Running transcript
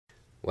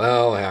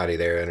Well, howdy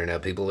there,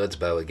 Internet people. It's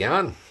Bo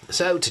again.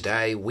 So,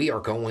 today we are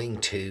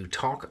going to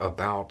talk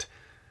about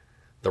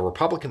the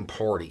Republican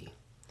Party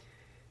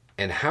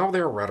and how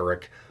their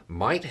rhetoric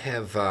might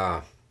have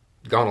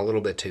gone a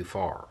little bit too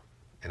far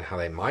and how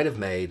they might have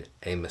made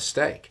a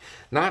mistake.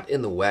 Not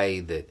in the way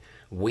that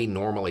we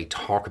normally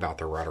talk about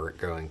the rhetoric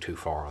going too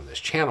far on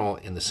this channel,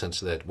 in the sense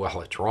that, well,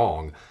 it's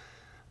wrong,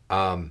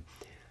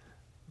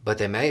 but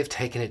they may have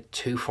taken it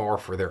too far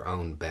for their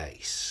own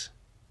base,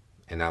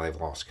 and now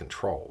they've lost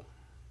control.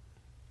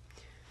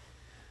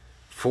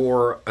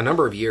 For a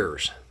number of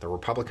years, the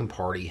Republican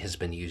Party has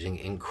been using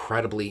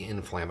incredibly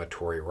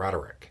inflammatory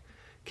rhetoric,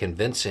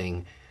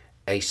 convincing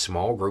a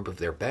small group of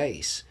their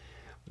base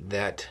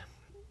that,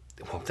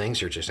 well,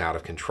 things are just out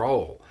of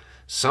control.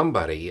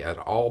 Somebody at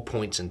all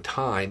points in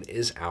time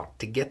is out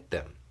to get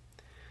them.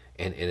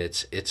 And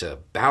it's a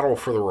battle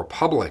for the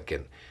Republic.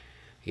 And,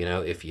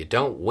 if you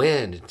don't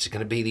win, it's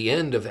going to be the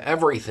end of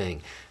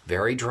everything.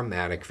 Very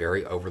dramatic,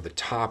 very over the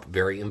top,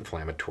 very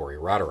inflammatory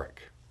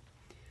rhetoric.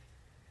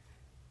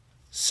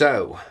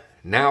 So,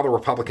 now the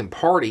Republican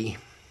Party,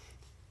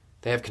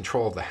 they have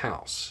control of the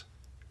House.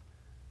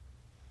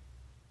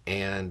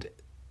 And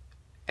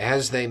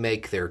as they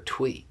make their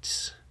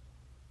tweets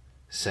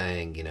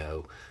saying,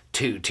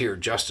 two-tier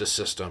justice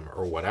system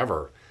or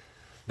whatever,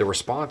 the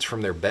response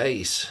from their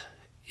base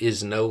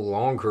is no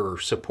longer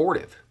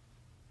supportive.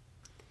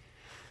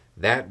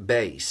 That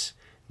base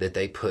that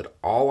they put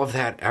all of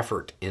that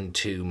effort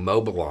into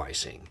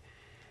mobilizing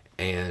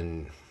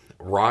and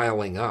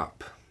riling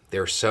up,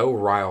 they're so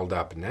riled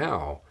up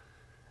now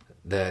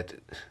that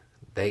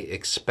they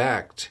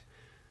expect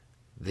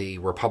the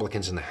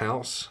Republicans in the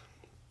House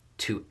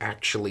to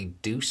actually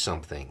do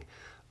something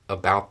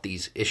about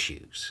these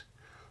issues.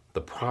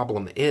 The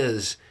problem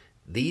is,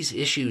 these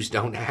issues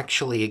don't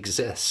actually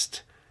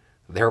exist.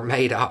 They're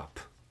made up.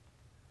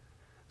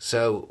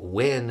 So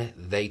when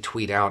they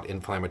tweet out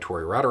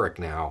inflammatory rhetoric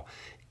now,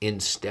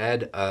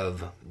 instead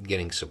of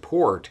getting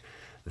support,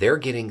 they're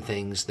getting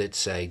things that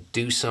say,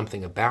 do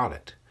something about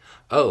it.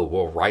 Oh,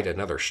 we'll write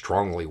another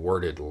strongly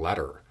worded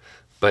letter.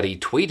 But he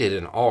tweeted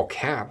in all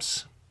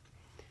caps.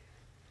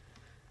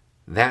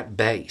 That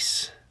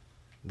base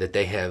that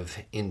they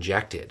have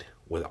injected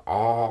with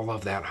all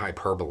of that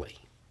hyperbole,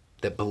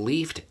 that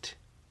believed it,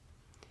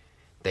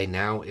 they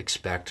now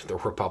expect the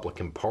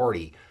Republican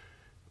Party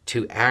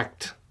to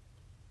act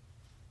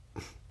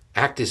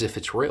as if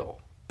it's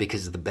real,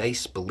 because the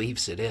base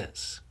believes it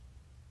is.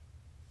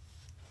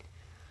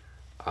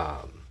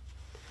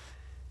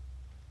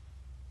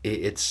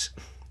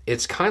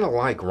 It's kind of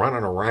like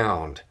running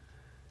around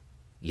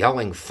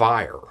yelling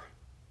fire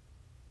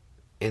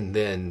and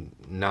then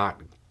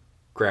not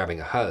grabbing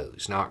a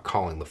hose, not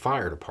calling the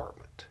fire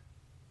department.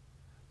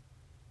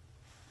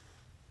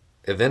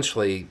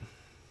 Eventually,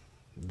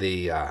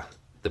 the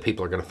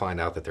people are going to find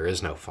out that there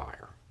is no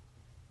fire.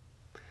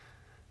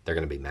 They're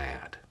going to be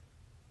mad.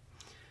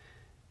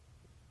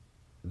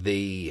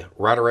 The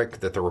rhetoric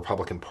that the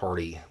Republican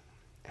Party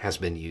has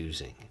been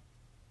using,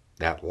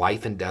 that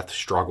life and death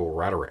struggle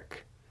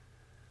rhetoric,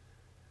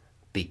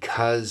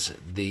 because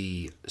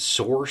the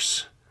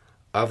source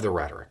of the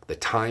rhetoric, the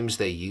times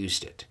they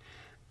used it,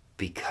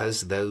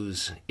 because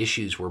those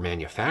issues were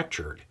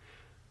manufactured,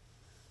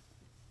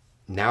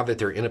 now that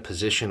they're in a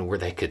position where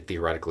they could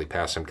theoretically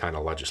pass some kind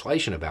of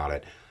legislation about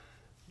it,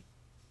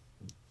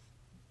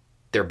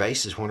 their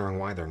base is wondering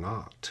why they're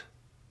not.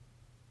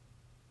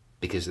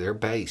 Because their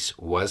base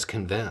was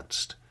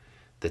convinced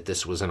that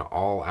this was an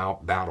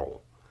all-out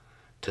battle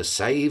to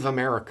save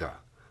America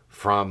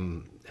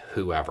from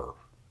whoever.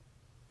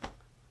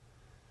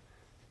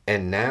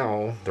 And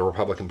now the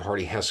Republican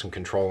Party has some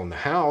control in the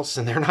House,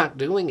 and they're not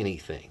doing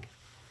anything.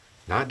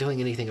 Not doing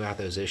anything about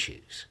those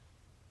issues.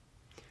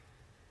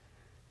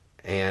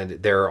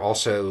 And they're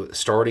also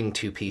starting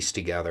to piece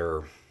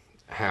together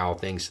how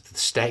things at the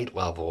state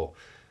level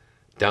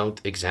don't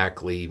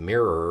exactly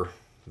mirror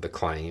the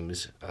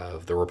claims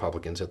of the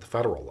Republicans at the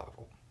federal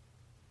level.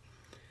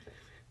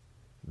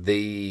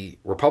 The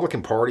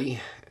Republican Party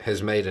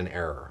has made an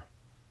error.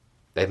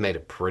 They've made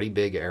a pretty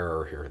big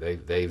error here.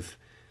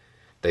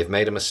 They've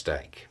made a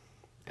mistake,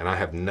 and I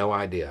have no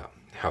idea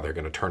how they're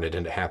going to turn it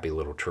into happy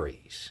little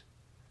trees.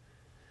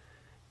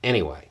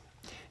 Anyway,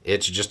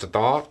 it's just a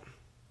thought.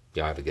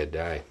 Y'all have a good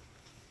day.